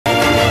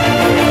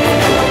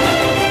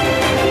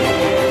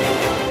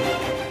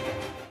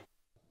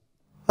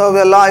Well,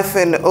 we're live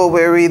in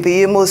Owerri,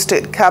 the Imo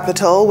State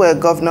capital, where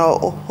Governor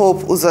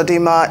Hope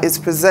Uzodinma is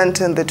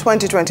presenting the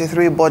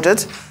 2023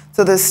 budget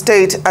to the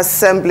State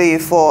Assembly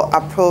for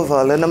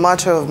approval. In a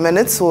matter of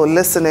minutes, we'll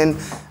listen in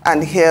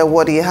and hear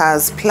what he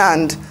has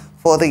planned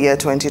for the year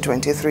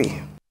 2023. I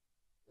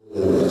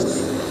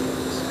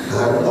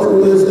have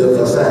always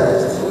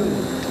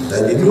emphasized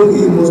that the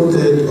new Imo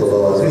State of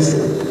our vision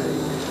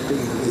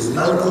is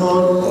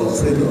anchored on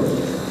freedom,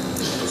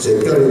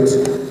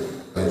 security,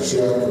 and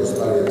shared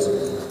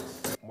prosperity,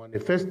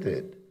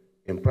 manifested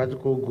in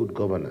practical good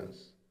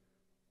governance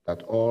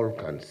that all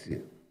can see.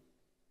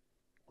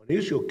 On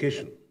this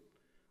occasion,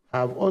 I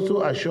have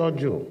also assured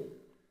you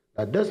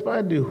that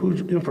despite the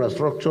huge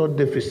infrastructure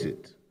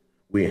deficit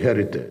we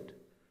inherited,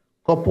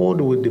 coupled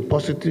with the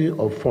paucity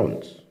of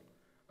funds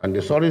and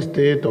the sorry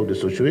state of the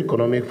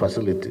socio-economic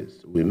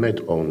facilities we met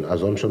on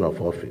assumption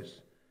of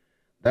office,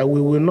 that we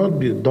will not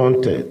be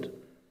daunted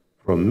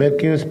from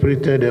making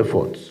spirited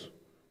efforts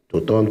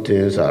to turn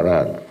things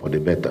around for the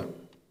better.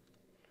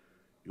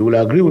 You will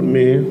agree with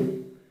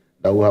me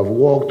that we have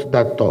walked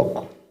that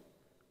talk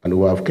and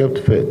we have kept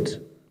faith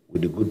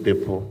with the good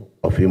people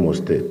of Imo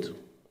State.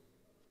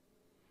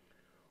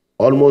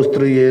 Almost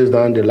 3 years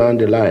down the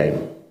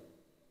line,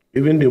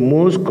 even the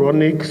most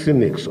chronic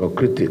cynics or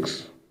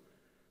critics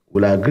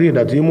will agree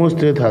that Imo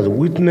State has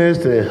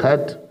witnessed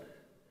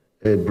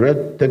a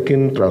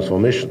breathtaking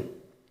transformation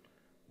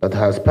that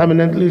has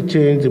permanently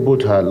changed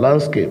both her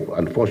landscape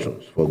and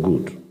fortunes for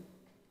good.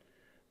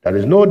 There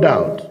is no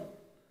doubt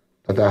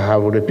that I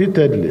have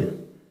repeatedly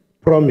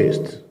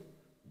promised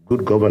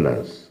good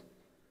governance,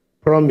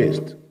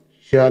 promised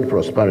shared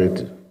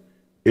prosperity,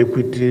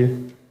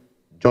 equity,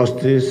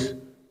 justice,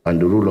 and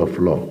the rule of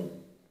law,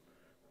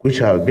 which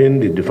have been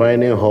the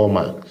defining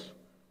hallmarks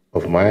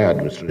of my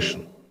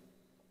administration.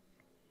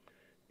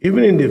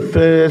 Even in the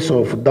face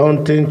of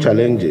daunting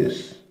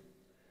challenges,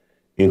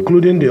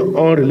 including the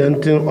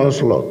unrelenting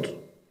onslaught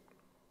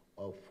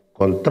of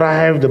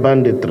contrived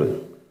banditry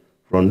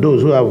from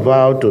those who have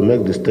vowed to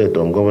make the state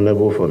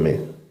ungovernable for me,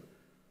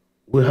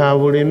 we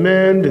have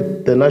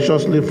remained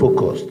tenaciously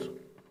focused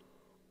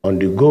on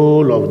the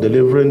goal of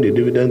delivering the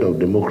dividend of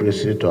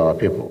democracy to our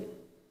people.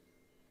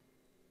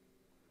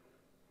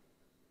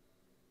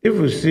 If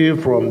we see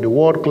from the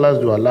world-class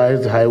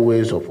dualized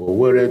highways of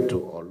Owerri to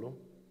Olu,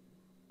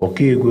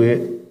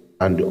 Okigwe,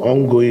 and the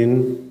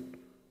ongoing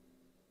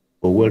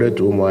Owerri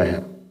to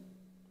Umuahia,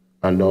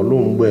 and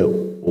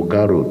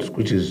Olumbe-Oga roads,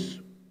 which is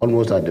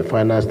almost at the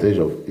final stage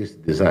of its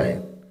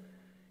design,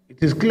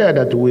 it is clear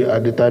that we are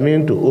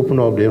determined to open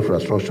up the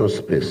infrastructure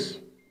space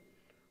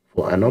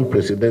for an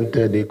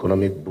unprecedented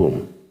economic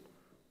boom,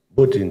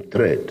 both in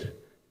trade,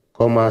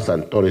 commerce,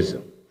 and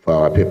tourism for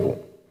our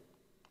people.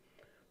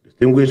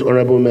 Distinguished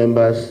honorable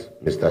members,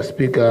 Mr.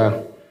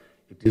 Speaker,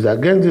 it is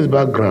against this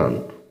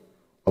background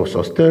of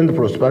sustained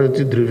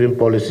prosperity-driven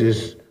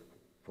policies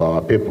for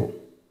our people,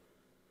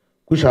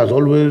 which has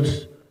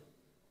always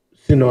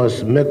seen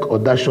us make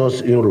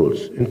audacious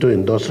inroads into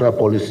industrial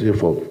policy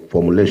for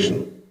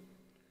formulation,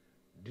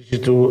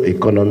 digital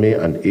economy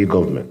and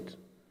e-government,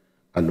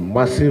 and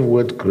massive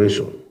wealth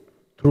creation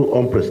through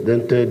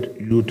unprecedented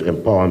youth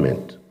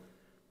empowerment,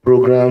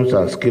 programs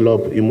and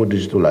skill-up Imo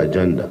digital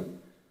agenda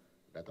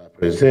that I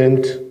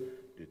present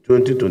the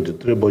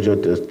 2023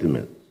 budget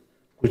estimate,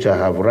 which I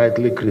have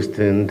rightly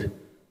christened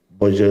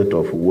Budget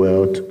of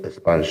Wealth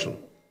Expansion.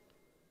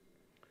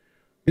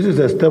 This is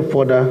a step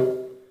further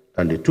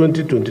than the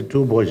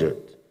 2022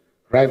 budget,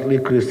 rightly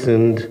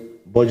christened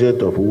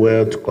Budget of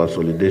Wealth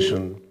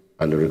Consolidation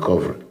and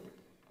Recovery.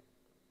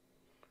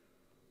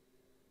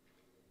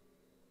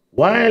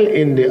 While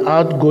in the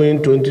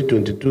outgoing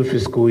 2022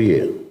 fiscal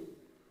year,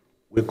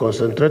 we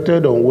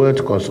concentrated on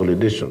wealth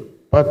consolidation,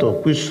 part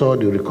of which saw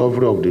the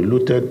recovery of the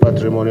looted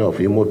patrimony of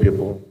Imo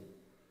people,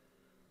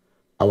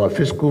 our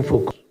fiscal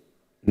focus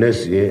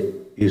next year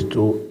is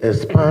to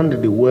expand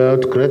the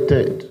wealth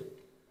created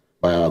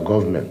by our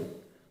government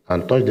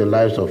and touch the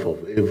lives of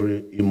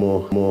every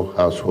Imo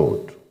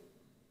household.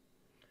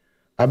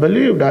 I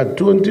believe that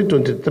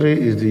 2023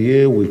 is the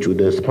year we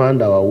should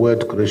expand our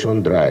wealth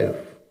creation drive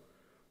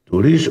to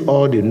reach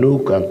all the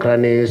nook and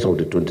crannies of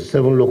the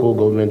 27 local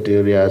government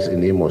areas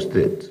in Imo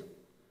State.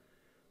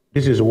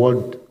 This is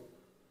what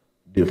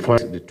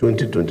defines the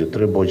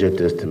 2023 budget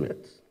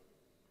estimates.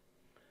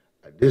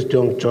 At this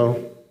juncture,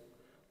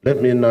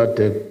 let me now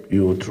take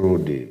you through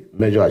the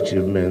major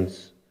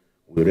achievements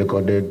we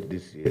recorded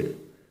this year,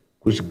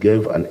 which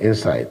gave an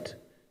insight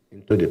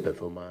into the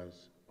performance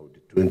of the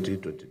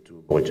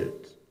 2022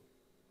 budget.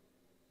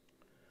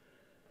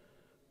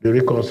 The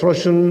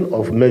reconstruction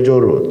of major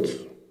roads.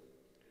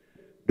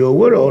 The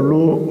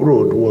Owerri-Olu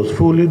road was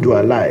fully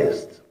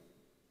dualized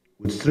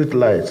with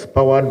streetlights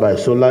powered by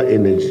solar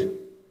energy,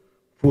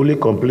 fully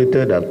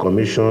completed and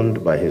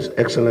commissioned by His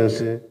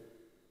Excellency,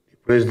 the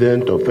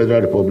President of the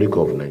Federal Republic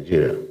of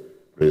Nigeria,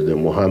 President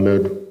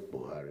Muhammad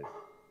Buhari.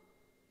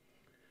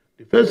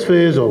 The first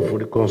phase of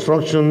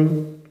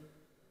reconstruction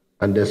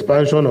and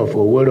expansion of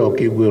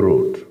Owerri-Okigwe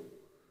Road,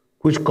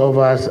 which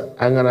covers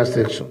Angara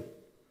section,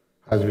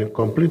 has been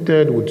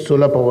completed with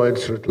solar-powered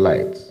street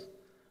lights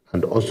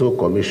and also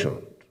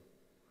commissioned.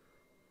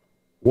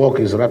 Work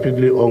is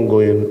rapidly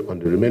ongoing on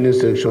the remaining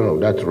section of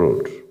that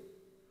road,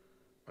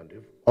 and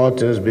if all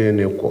things being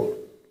equal,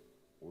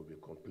 will be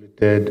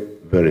completed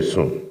very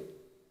soon.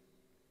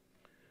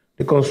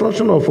 The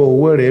construction of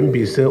Owerri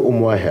Mbise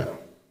Umuahia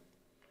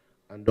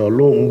and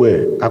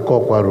Olumgbe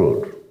Akokwa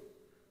Road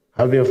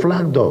have been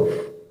flagged off,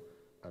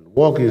 and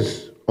work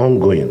is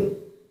ongoing.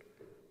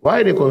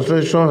 Why the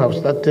construction have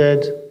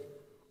started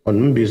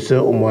on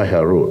Mbise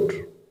Umuahia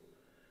Road?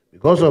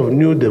 Because of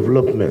new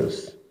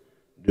developments,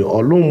 the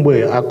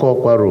Olumgbe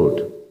Akokwa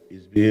Road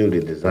is being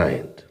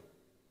redesigned.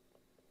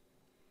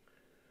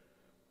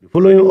 The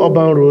following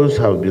urban roads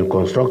have been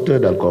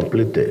constructed and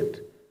completed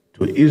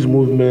to ease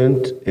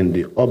movement in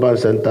the urban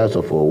centers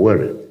of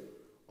Owerri,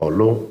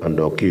 Olo, and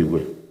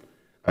Okigwe.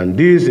 And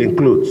these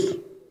includes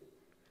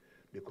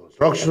the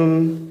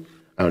construction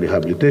and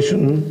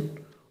rehabilitation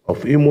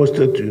of Imo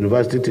State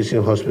University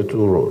Teaching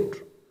Hospital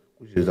Road,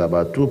 which is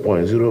about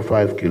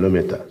 2.05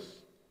 kilometers.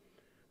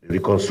 The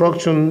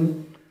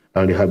reconstruction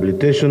and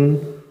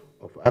rehabilitation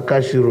of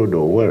Akashi Road,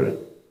 Owerri,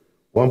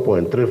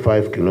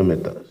 1.35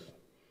 kilometers.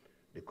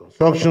 The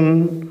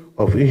construction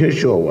of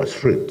Iheshowa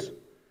Street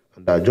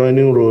and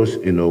adjoining roads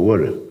in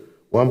Owerri,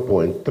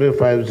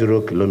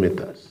 1.350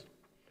 kilometers.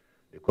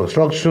 The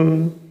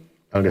construction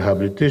and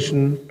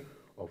rehabilitation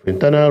of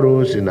internal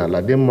roads in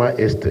Uzodinma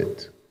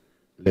Estate,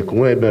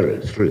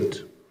 Lekunwebere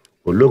Street,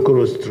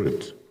 Olokoro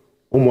Street,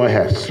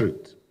 Umuahia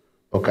Street,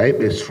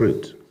 Okaipe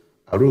Street,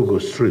 Arugo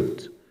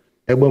Street,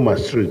 Eboma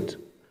Street,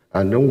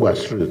 and Ngwa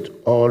Street,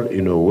 all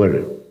in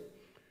Owerri.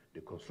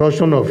 The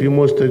construction of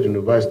Imo State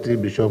University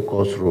Bishop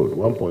Coast Road,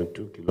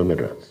 1.2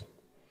 kilometers.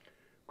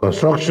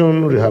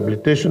 Construction,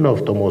 rehabilitation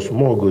of Thomas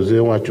More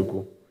Gozie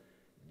Nwachukwu,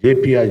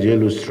 JP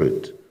Ajelu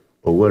Street,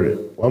 Owerri,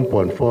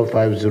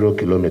 1.450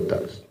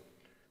 kilometers.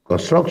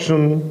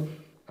 Construction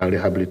and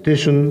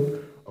rehabilitation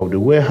of the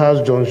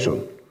Warehouse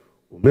Junction,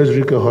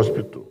 Umezrike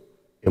Hospital,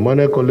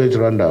 Emmanuel College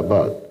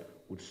Roundabout,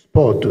 with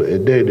spur to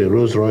the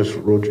Rolls-Royce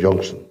Road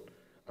Junction,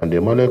 and the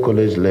Emmanuel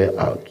College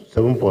layout,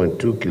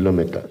 7.2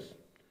 kilometers.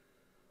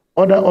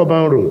 Other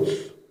urban roads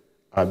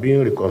are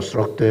being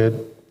reconstructed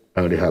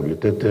and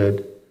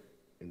rehabilitated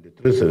in the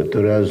 3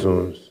 senatorial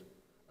zones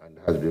and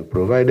has been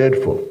provided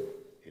for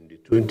in the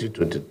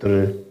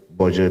 2023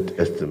 budget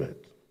estimate.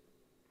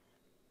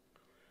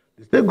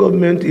 The state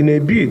government, in a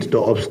bid to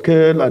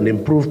upscale and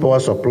improve power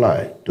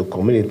supply to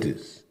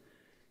communities,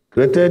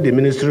 created the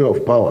Ministry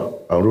of Power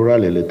and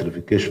Rural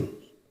Electrification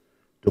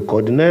to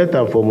coordinate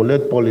and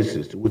formulate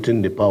policies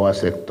within the power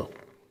sector.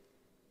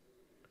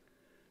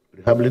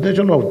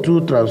 Rehabilitation of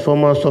 2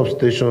 transformer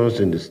substations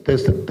in the state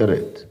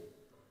secretariat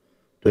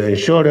to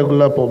ensure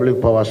regular public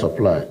power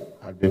supply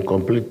has been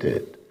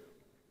completed,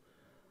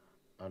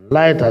 and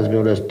light has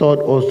been restored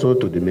also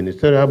to the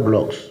ministerial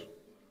blocks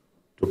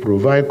to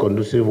provide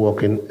conducive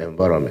working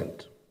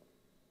environment.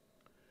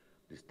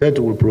 The state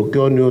will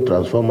procure new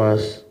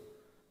transformers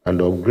and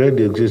upgrade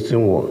the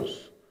existing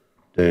ones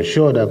to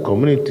ensure that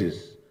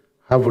communities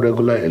have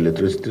regular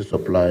electricity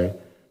supply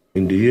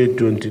in the year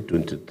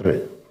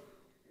 2023,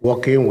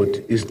 working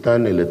with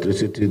Eastern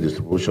Electricity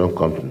Distribution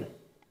Company.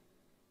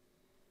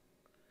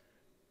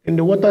 In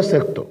the water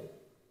sector,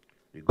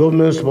 the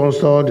government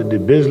sponsored the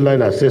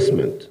baseline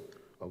assessment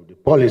of the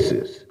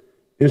policies,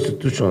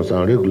 institutions,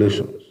 and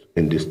regulations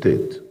in the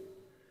state.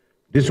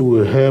 This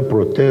will help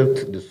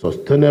protect the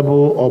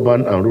sustainable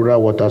urban and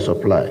rural water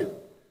supply,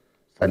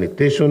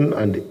 sanitation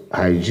and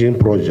hygiene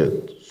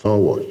project,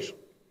 SOWATCH.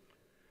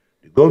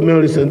 The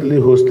government recently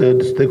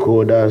hosted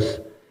stakeholders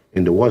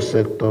in the water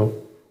sector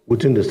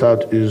within the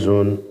Southeast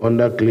Zone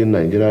under Clean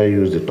Nigeria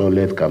Use the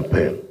Toilet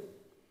campaign.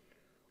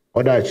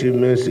 Other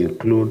achievements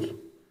include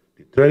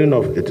the training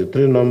of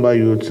 83 number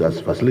youths as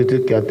facility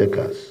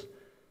caretakers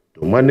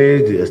to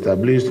manage the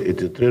established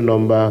 83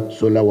 number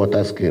solar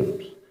water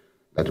schemes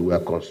that were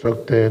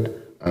constructed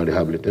and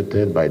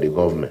rehabilitated by the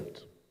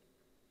government.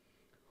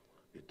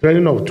 The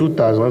training of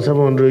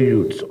 2,700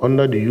 youths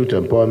under the Youth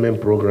Empowerment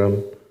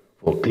Program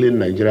for Clean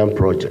Nigerian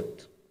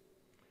Project.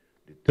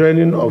 The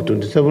training of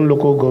 27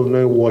 local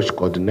government WASH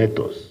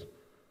coordinators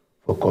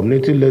for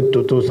community-led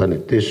total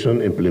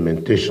sanitation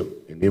implementation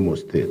in Imo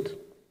State.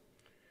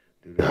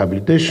 The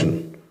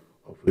rehabilitation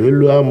of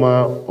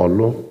Eluama,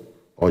 Olo,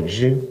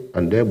 Oji,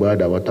 and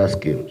Ebuada water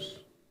schemes.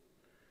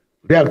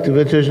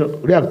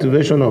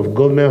 Reactivation of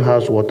government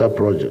house water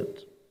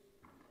project.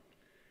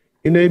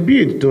 In a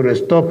bid to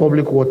restore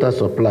public water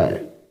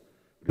supply,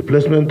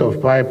 replacement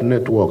of pipe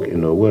network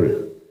in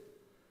Owerri,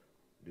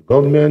 the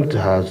government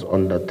has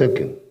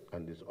undertaken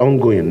and is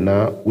ongoing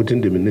now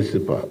within the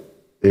municipal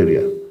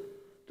area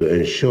to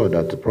ensure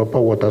that the proper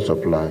water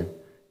supply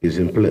is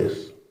in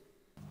place.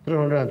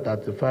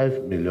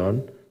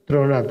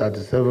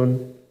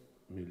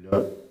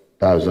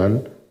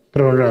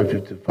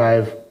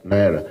 335,337,355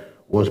 naira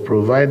was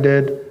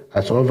provided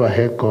as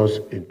overhead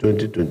cost in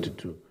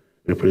 2022,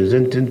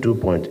 representing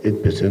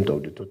 2.8%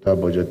 of the total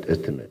budget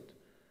estimate.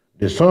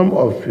 The sum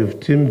of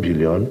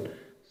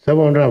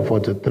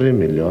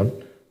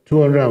 15,743,2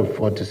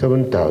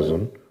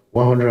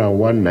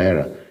 247,101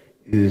 naira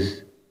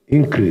is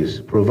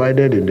increase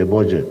provided in the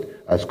budget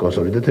as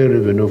Consolidated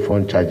Revenue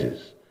Fund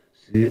charges,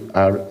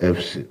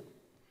 CRFC.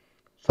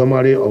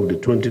 Summary of the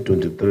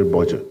 2023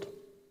 budget.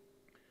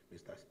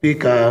 Mr.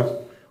 Speaker,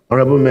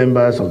 honorable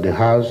members of the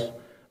House,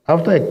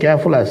 after a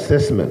careful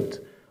assessment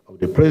of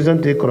the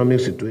present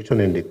economic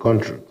situation in the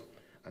country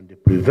and the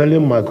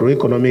prevailing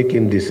macroeconomic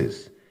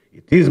indices,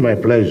 it is my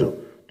pleasure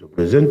to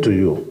present to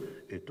you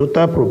a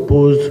total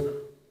proposed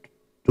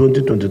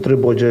 2023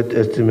 budget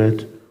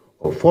estimate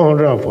of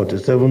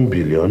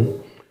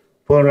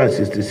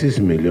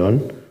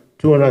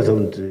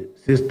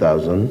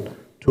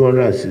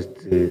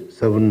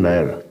 447,276,267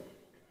 naira.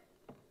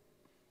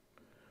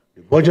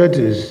 The budget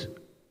is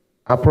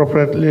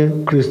appropriately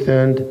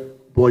christened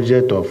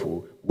budget of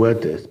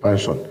wealth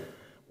expansion.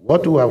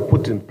 What we have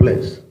put in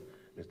place,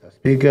 Mr.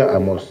 Speaker, I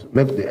must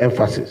make the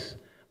emphasis.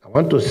 I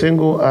want to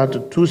single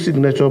out 2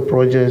 signature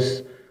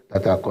projects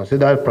that are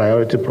considered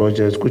priority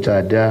projects which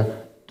are dear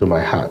to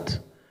my heart.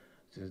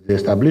 Since the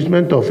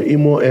establishment of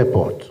Imo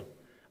Airport,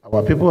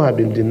 our people have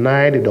been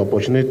denied the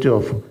opportunity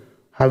of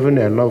having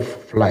enough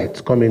flights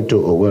coming to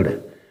Owerri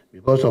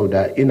because of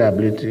their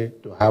inability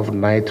to have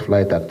night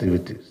flight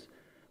activities.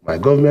 My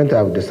government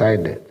have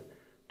decided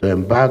to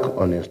embark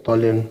on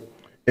installing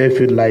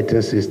airfield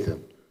lighting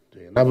system to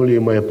enable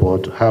Imo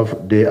Airport to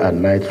have day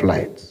and night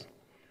flights.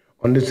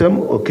 On the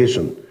same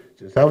occasion,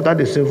 since after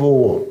the Civil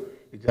War,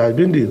 it has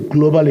been the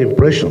global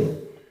impression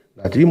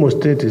that Imo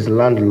State is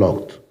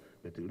landlocked.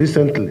 But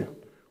recently,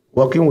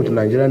 working with the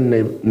Nigerian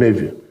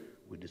Navy,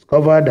 we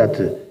discovered that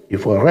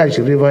if Orash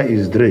River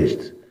is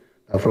dredged,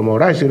 from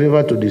Orash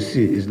River to the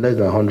sea is less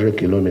than 100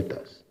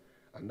 kilometers.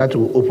 And that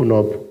will open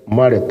up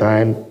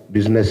maritime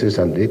businesses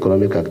and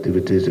economic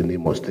activities in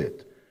Imo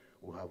State.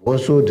 We have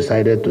also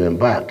decided to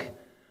embark,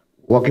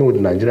 working with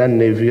the Nigerian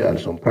Navy and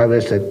some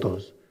private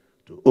sectors,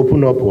 to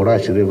open up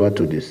Orash River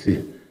to the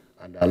sea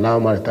and allow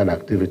maritime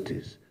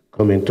activities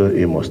come into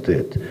Imo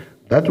State.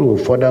 That will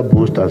further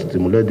boost and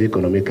stimulate the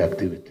economic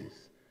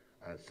activities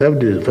and save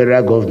the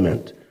federal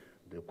government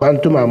the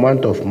quantum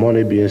amount of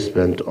money being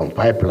spent on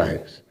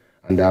pipelines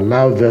and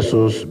allow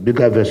vessels,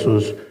 bigger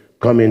vessels,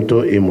 come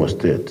into Imo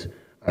State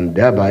and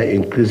thereby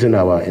increasing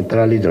our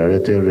internally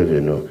generated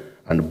revenue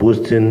and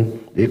boosting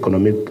the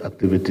economic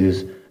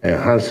activities,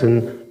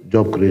 enhancing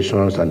job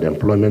creations and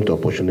employment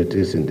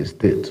opportunities in the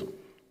state.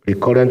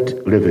 Recurrent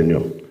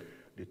revenue.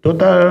 The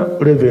total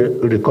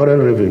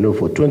recurrent revenue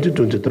for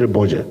 2023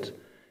 budget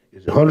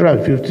is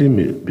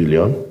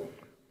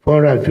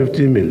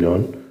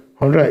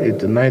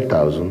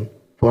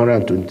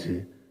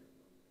 150,489,428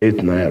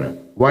 naira,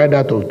 while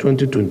that of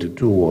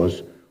 2022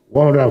 was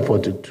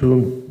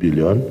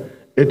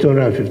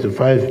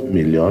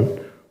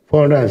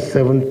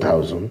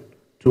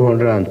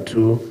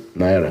 142,855,407,202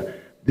 naira.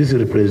 This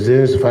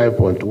represents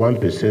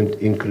 5.1%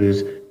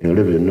 increase in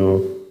revenue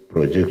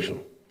projection.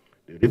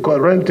 The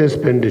current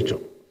expenditure.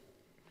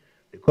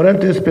 The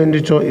current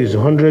expenditure is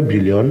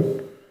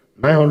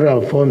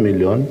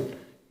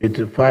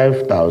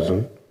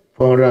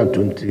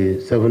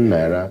 100,904,085,427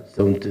 naira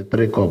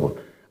 73 kobo,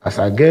 as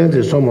against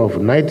the sum of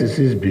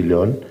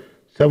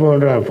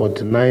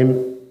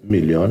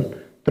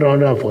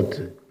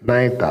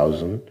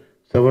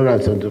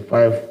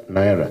 96,749,349,775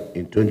 naira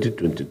in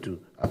 2022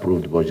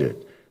 approved budget.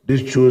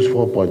 This shows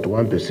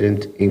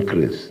 4.1%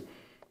 increase.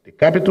 The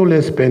capital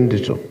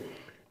expenditure.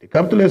 The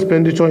capital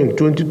expenditure in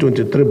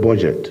 2023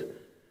 budget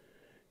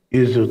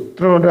is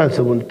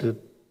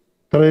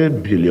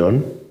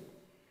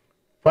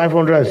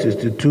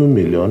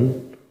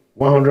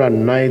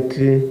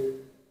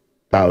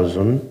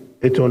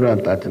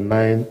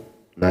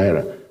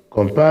naira,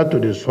 compared to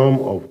the sum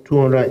of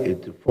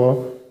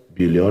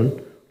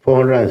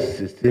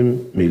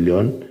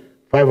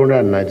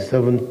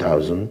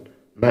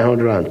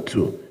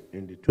 284,416,597,902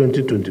 in the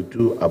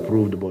 2022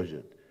 approved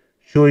budget,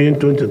 showing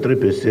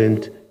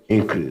 23%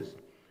 increase.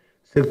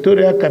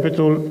 Sectorial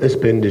capital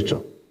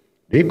expenditure.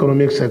 The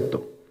economic sector.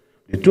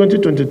 The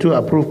 2022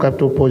 approved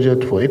capital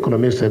budget for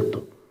economic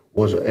sector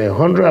was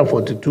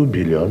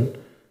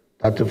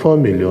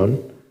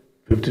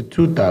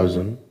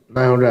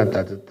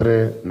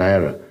 142,052,933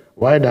 naira,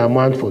 while the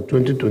amount for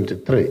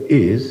 2023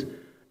 is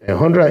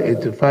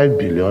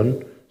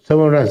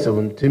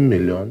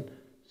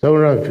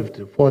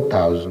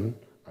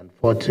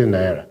 185,717,754,040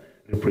 naira,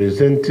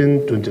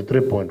 representing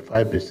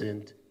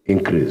 23.5%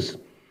 increase.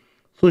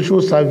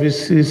 Social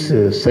services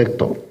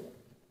sector.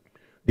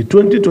 The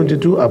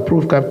 2022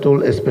 approved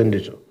capital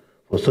expenditure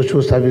for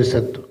social service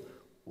sector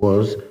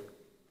was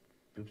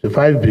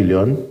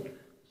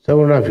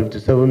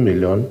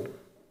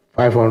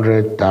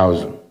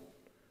 55,757,500,000,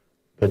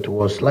 but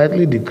was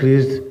slightly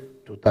decreased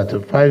to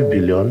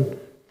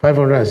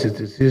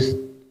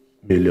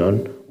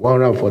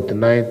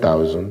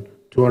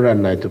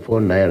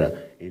 35,566,149,294 naira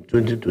in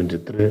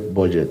 2023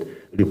 budget,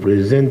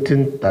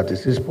 representing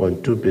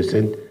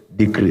 36.2%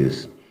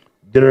 decrease.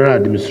 General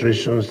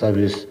Administration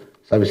Services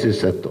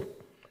sector.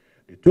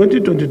 The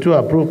 2022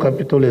 approved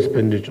capital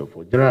expenditure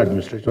for General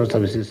Administration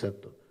Services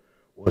sector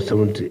was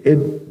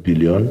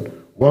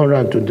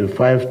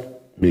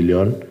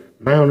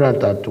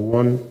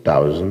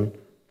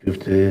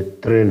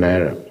 78,125,931,053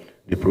 naira.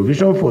 The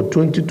provision for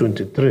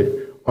 2023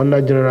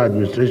 under General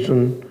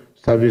Administration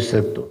Service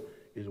Sector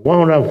is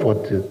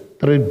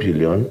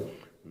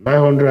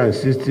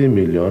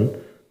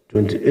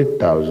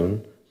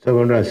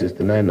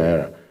 143,960,028,769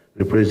 naira,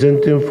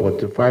 representing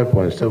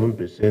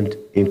 45.7%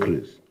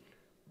 increase.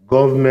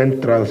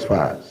 Government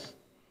transfers.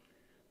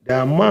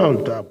 The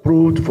amount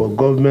approved for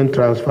government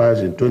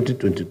transfers in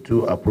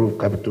 2022 approved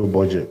capital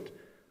budget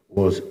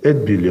was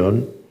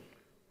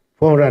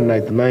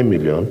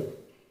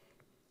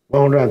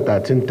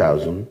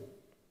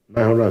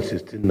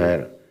 8,499,113,916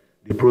 naira.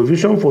 The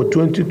provision for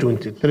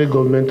 2023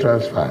 government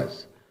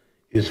transfers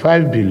is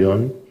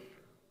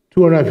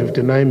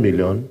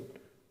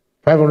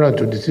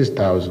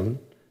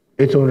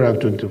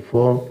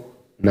 5,259,526,824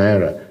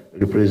 naira,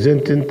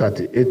 representing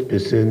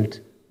 38%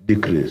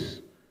 decrease.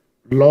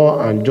 Law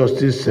and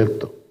Justice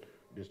Sector.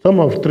 The sum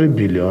of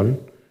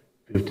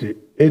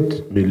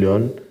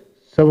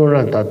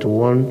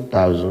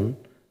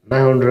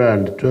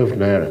 3,058,731,912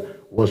 naira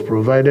was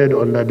provided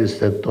under this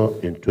sector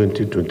in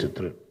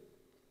 2023.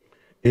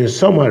 In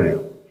summary,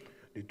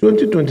 the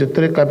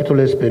 2023 capital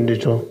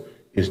expenditure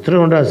is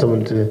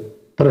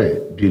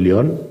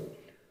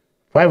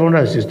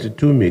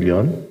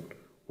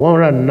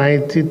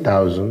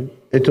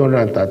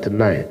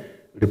 373,562,190,839,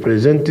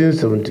 representing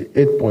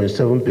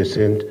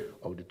 78.7%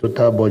 of the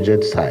total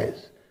budget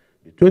size.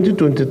 The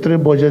 2023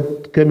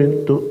 budget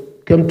came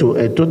to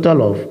a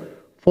total of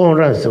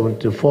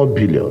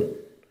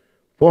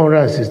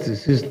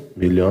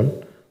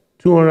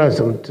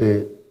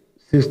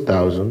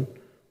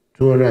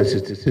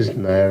 474,466,266,266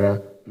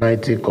 naira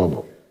 90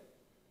 kobo.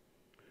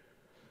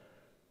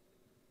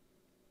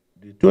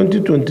 The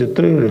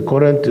 2023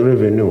 recurrent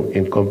revenue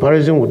in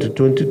comparison with the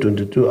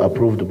 2022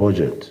 approved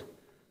budget.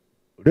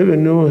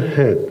 Revenue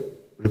head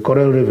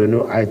recurrent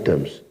revenue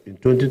items in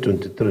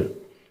 2023.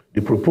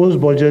 The proposed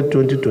budget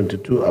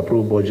 2022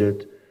 approved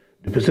budget,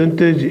 the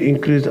percentage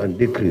increase and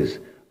decrease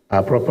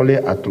are properly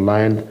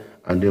outlined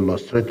and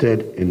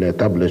illustrated in a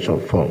tabulation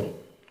form.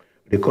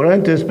 The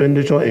current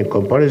expenditure in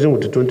comparison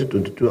with the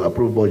 2022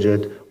 approved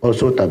budget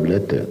also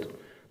tabulated.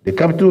 The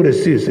capital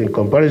receipts in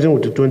comparison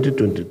with the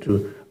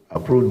 2022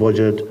 approved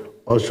budget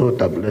also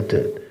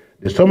tabulated.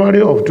 The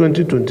summary of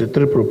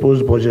 2023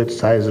 proposed budget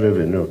size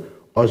revenue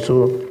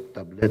also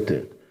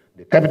tabulated.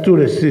 The capital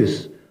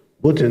receipts,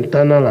 both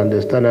internal and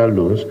external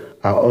loans,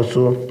 are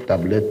also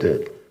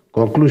tabulated.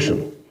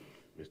 Conclusion.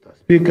 Mr.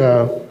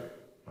 Speaker,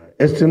 my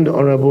esteemed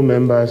honorable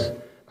members,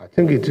 I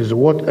think it is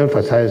worth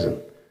emphasizing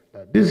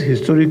that this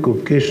historic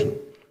occasion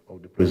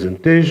of the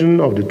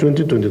presentation of the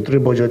 2023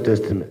 budget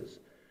estimates,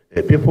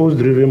 a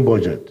purpose-driven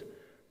budget,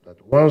 that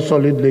one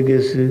solid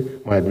legacy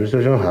my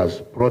administration has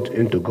brought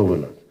into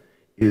governance,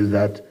 is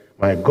that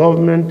my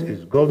government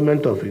is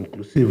government of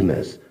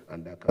inclusiveness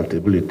and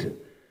accountability.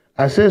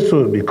 I say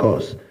so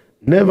because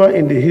never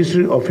in the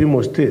history of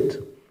Imo State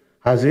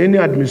has any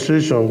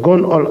administration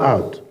gone all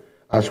out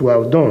as we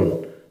have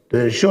done to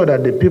ensure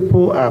that the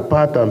people are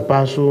part and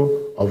parcel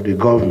of the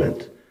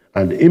government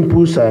and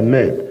inputs are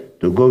made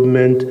to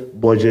government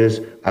budgets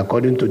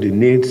according to the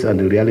needs and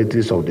the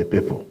realities of the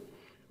people.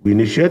 We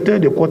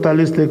initiated the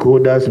quarterly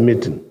stakeholders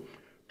meeting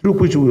through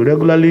which we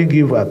regularly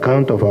give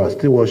account of our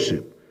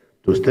stewardship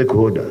to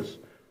stakeholders.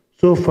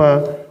 So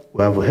far,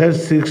 we have held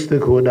 6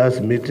 stakeholders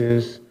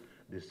meetings.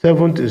 The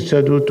 7th is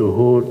scheduled to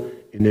hold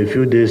in a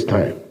few days'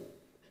 time.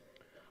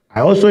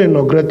 I also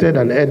inaugurated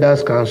an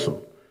Elders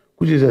Council,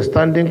 which is a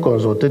standing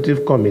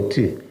consultative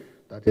committee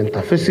that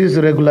interfaces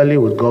regularly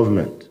with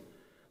government.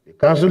 The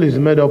council is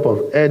made up of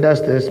elder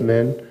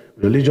statesmen,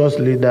 religious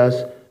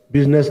leaders,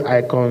 business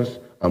icons,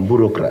 and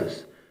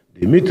bureaucrats.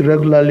 They meet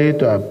regularly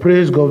to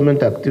appraise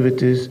government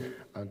activities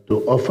and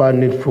to offer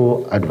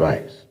needful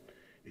advice.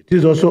 It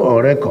is also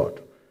on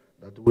record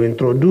that we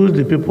introduced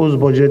the People's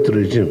Budget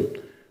regime,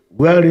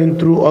 wherein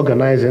through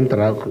organized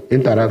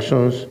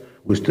interactions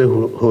with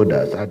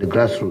stakeholders at the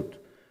grassroots,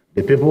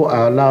 the people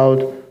are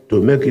allowed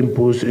to make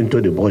inputs into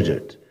the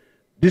budget.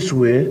 This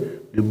way,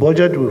 the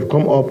budget we've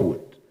come up with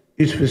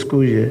each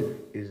fiscal year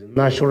is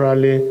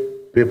naturally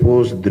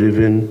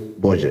people's-driven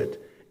budget.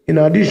 In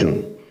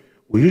addition,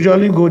 we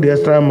usually go the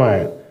extra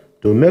mile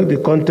to make the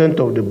content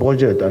of the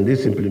budget and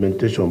its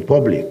implementation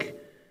public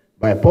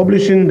by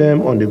publishing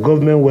them on the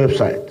government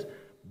website,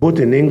 both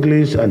in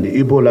English and the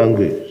Igbo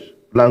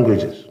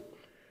languages.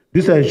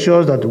 This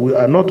ensures that we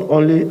are not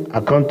only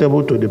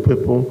accountable to the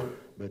people,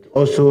 but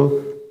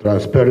also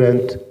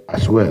transparent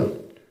as well.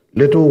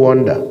 Little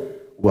wonder,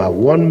 we have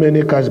won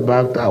many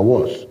cash-backed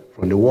awards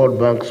from the World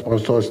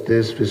Bank-sponsored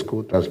States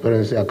Fiscal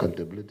Transparency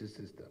Accountability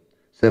System,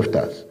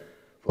 SEFTAS,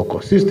 for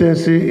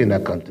consistency in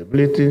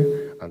accountability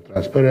and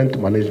transparent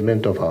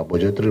management of our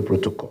budgetary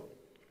protocol.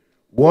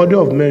 Worthy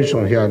of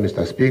mention here,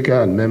 Mr.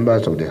 Speaker and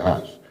members of the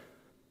House,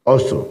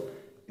 also,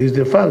 is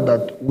the fact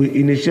that we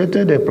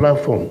initiated a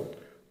platform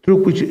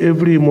through which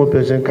every Imo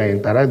person can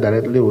interact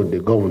directly with the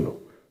governor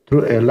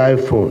through a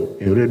live phone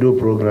in radio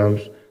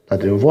programs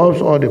that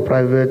involves all the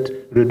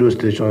private radio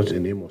stations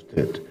in Imo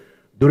State.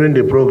 During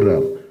the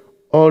program,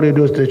 all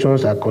radio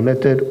stations are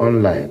connected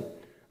online,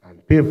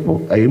 and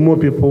Imo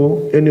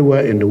people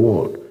anywhere in the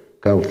world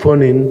can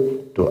phone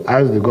in to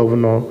ask the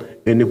governor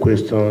any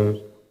questions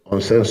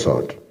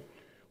uncensored.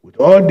 With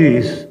all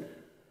these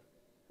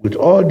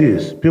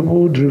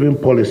people-driven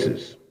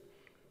policies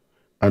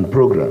and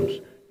programs,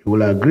 you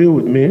will agree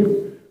with me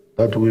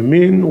that we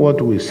mean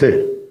what we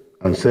say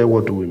and say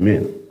what we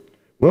mean.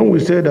 When we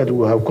say that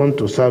we have come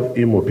to serve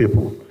Imo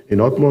people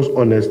in utmost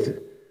honesty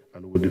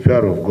and with the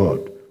fear of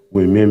God,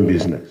 we mean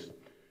business.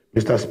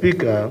 Mr.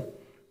 Speaker,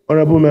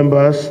 honorable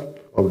members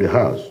of the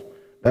House,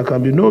 there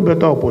can be no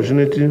better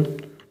opportunity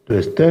to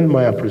extend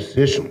my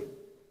appreciation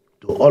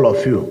to all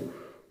of you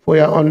for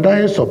your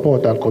undying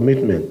support and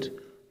commitment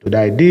to the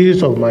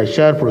ideas of my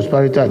shared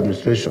prosperity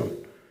administration.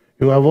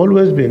 You have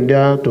always been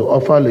there to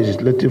offer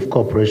legislative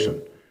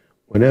cooperation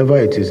whenever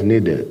it is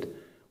needed.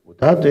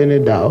 Without any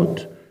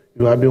doubt,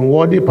 you have been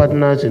worthy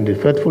partners in the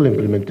faithful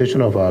implementation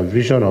of our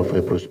vision of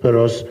a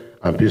prosperous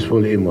and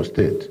peaceful Imo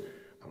State.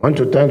 I want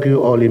to thank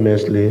you all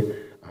immensely,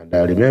 and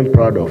I remain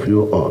proud of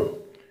you all.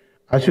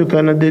 As you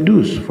can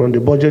deduce from the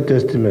budget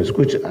estimates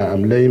which I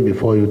am laying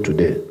before you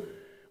today,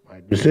 my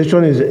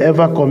administration is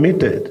ever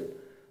committed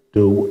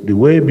to the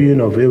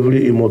well-being of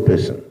every Imo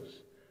person,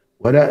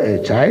 whether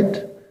a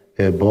child,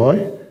 a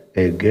boy,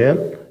 a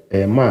girl,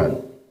 a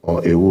man,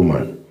 or a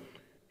woman,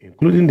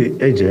 including the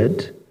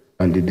aged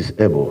and the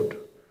disabled.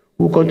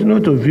 We will continue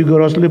to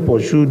vigorously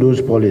pursue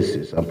those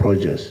policies and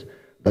projects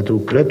that will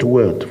create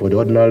wealth for the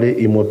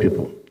ordinary Imo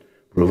people,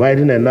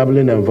 providing an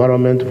enabling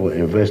environment for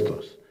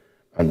investors,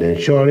 and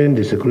ensuring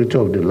the security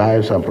of the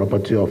lives and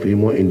property of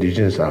Imo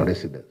indigenes and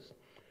residents.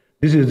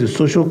 This is the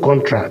social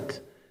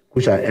contract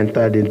which I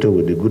entered into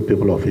with the good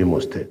people of Imo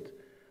State.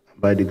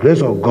 And by the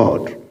grace of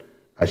God,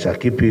 I shall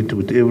keep it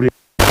with every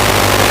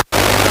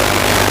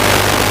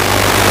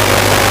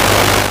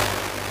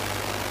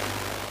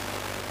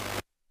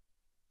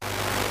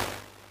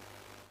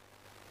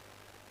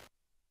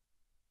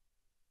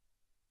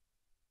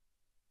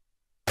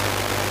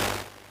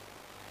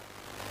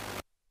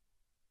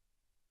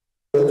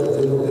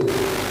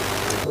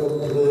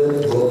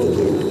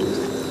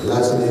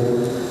Lastly,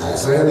 I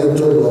signed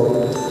into law a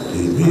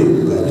bill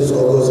by this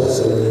August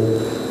Assembly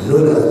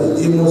known as the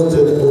Imo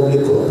State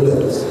Public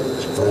Complaints,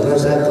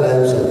 Financial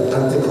Crimes and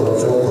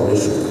Anti-Corruption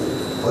Commission,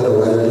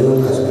 otherwise known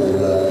as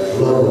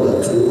Law No.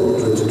 2 of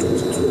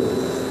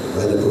 2022.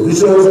 By the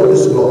provisions of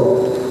this law,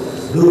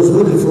 those who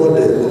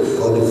defrauded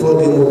or defraud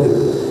Imo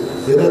people,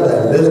 either by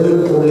embezzling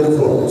public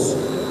funds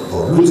or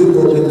looting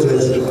public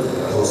treasury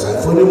or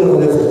siphoning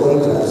money for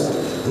contracts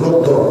not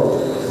done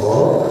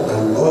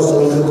and also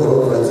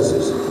corrupt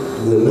practices,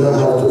 will now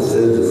have to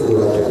face the full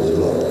wrath of the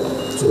law.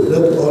 So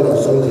let all of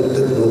something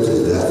take notice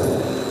therefore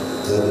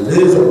that the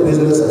days of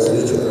business as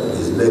usual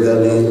is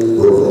legally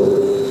over.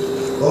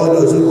 All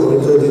those who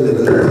committed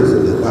illegalities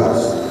in the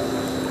past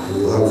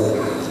will have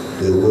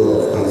the way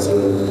of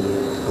answering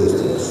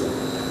questions.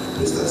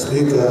 Mr.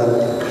 Speaker,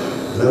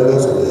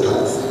 members of the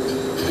House,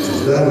 it is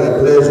now my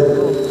pleasure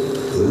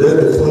to lay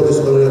before this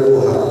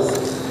honorable House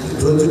the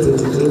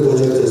 2023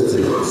 budget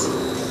estimates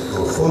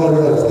of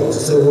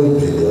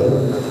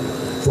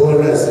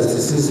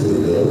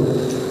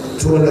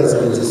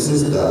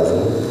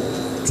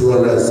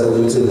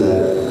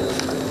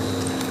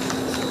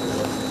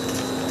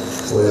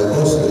for your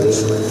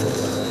consideration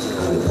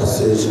and the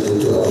passage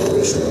into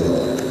appropriation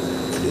law.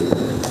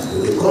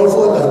 With the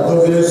comfort and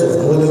confidence of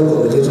modern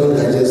communication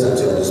gadgets at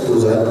your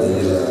disposal in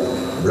your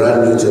brand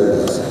new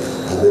chambers, I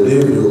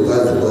believe you will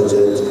pass the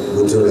budget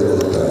within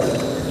record time.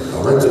 I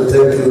want to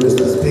thank you,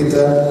 Mr.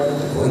 Speaker. I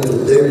want to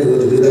thank you,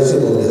 the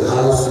leadership of the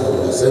House of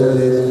the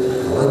Assembly.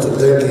 I want to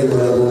thank you,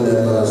 honorable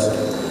members.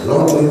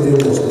 Long live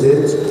Imo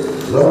State.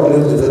 Long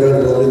live the Federal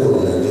Republic of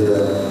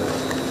Nigeria.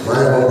 My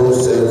humble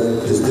self,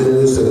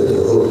 distinguished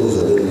Senator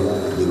Uzodinma,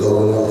 the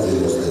Governor of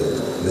Imo State.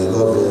 May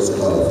God bless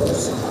all of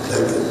us.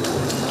 Thank you.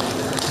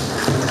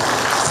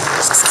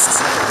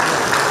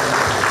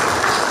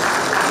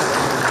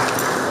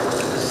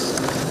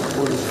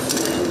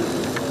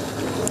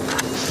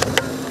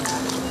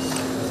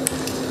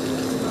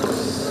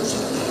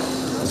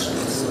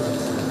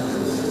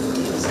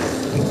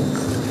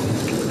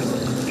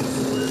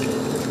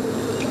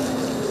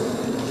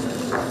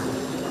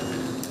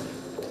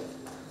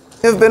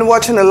 You've been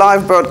watching a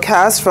live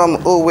broadcast from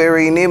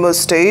Owerri, Imo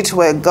State,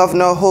 where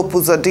Governor Hope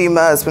Uzodinma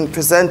has been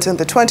presenting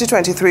the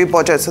 2023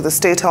 budget to the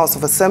State House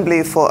of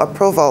Assembly for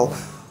approval.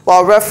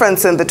 While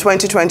referencing the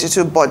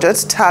 2022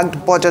 budget,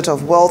 tagged Budget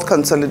of Wealth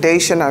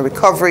Consolidation and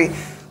Recovery,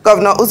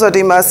 Governor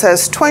Uzodinma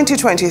says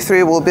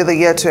 2023 will be the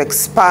year to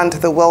expand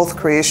the wealth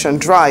creation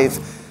drive.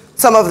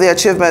 Some of the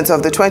achievements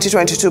of the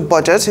 2022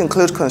 budget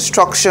include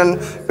construction,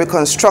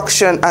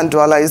 reconstruction, and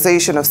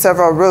dualization of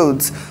several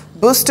roads,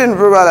 boosting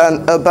rural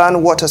and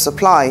urban water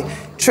supply,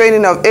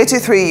 training of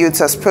 83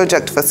 youths as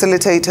project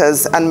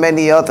facilitators, and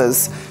many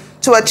others.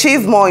 To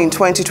achieve more in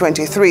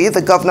 2023,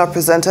 the governor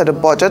presented a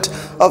budget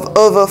of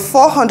over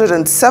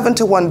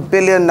 471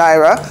 billion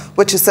naira,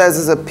 which he says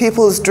is a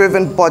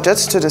people's-driven budget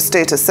to the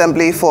State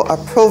Assembly for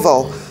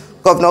approval.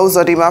 Governor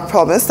Uzodinma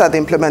promised that the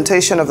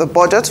implementation of the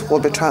budget will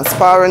be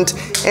transparent,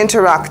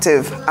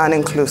 interactive, and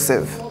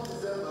inclusive.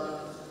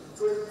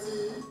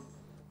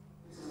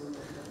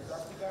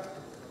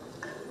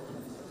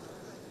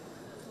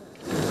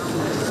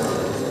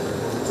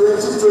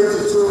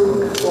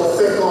 2022 for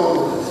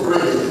second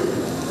reading.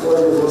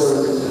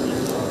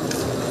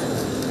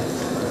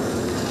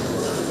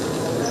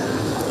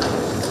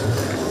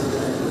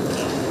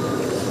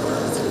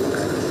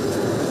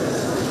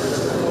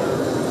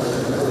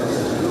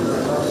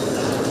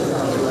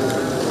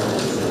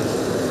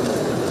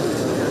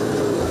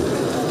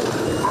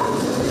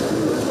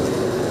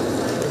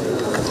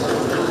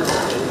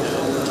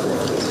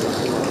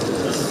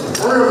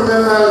 Honourable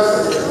members,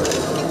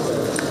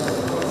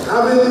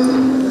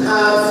 having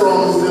heard from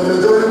the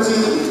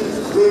majority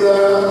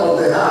leader of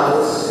the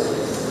House,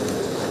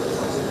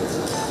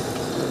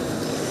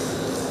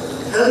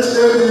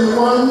 HW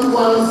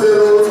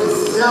 110 is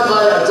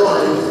hereby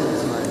adjourned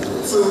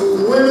to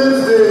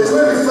Wednesday,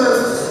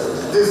 21st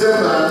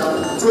December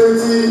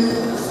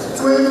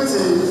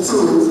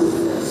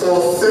 2022 for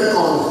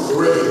second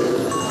reading.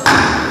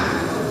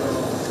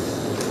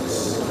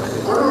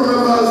 Honourable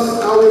members,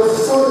 I will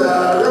further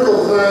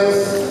recognize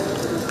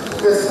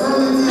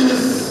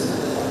personalities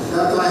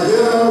that are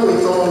here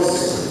with us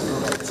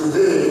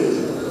today.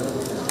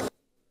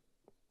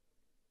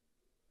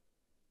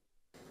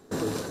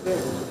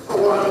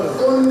 Our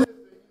only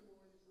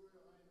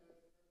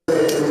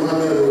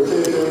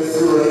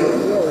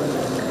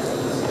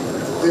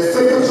the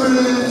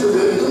Secretary to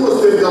the Imo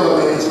State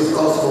Government, Chief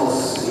Cosmos,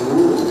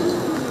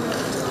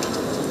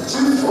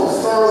 Chief of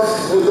Staff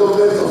to the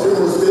Government of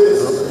Imo State,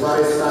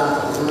 Barrister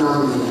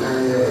Nami,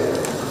 and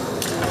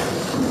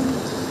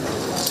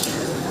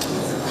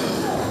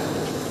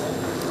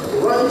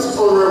Right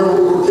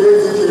Honourable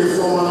Ukezi,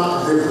 former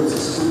Deputy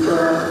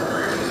Speaker,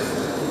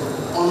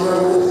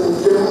 Honourable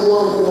Ukemwa,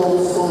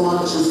 former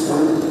Chief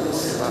Whip,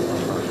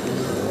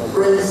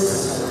 Prince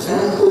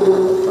Temple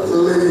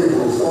Lady,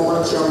 former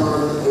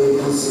Chairman,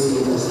 APC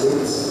Imo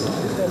State,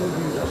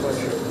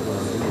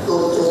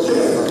 Dr. K.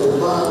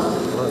 Oba,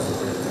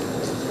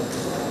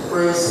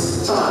 Prince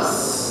Charles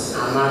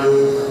Amadi,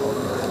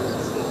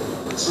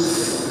 Chief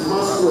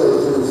Maxwell,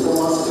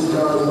 former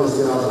Speaker of the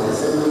State House of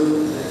Assembly,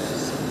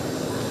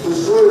 His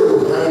Royal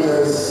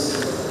Highness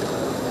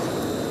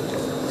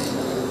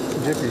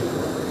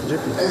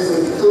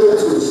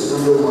Executus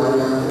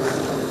Romania,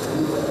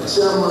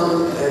 Chairman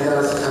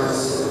Elders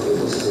Council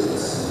Imo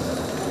State,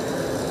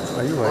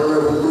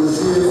 Honourable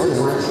Brazil,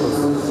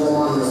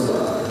 former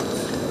member,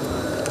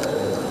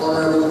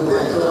 Honourable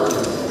Declan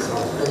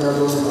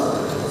Enalumba,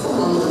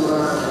 former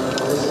member and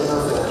Commissioner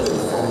for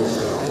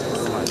Information,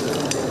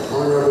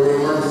 Honourable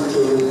Imadi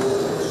King,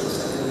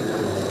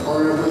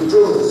 Honourable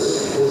Jones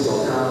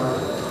Uzoka,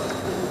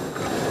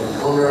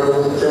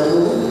 Honourable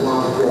Kemu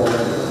Mwako,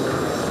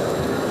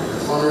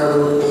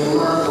 Honourable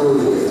Emma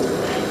Oye,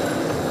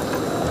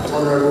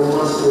 Honourable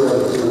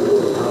Maxwell,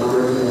 I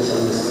already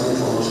mentioned this name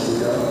for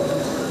Speaker.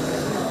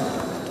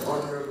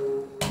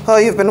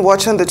 Well, you've been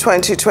watching the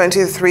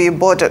 2023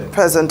 budget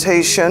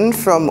presentation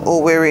from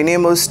Owerri,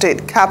 Imo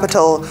State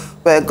capital,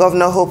 where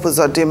Governor Hope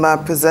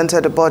Uzodinma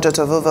presented a budget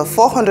of over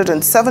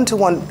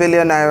 471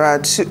 billion naira,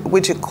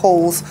 which he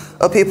calls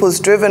a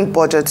people's-driven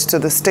budget to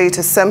the State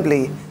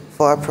Assembly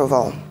for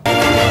approval.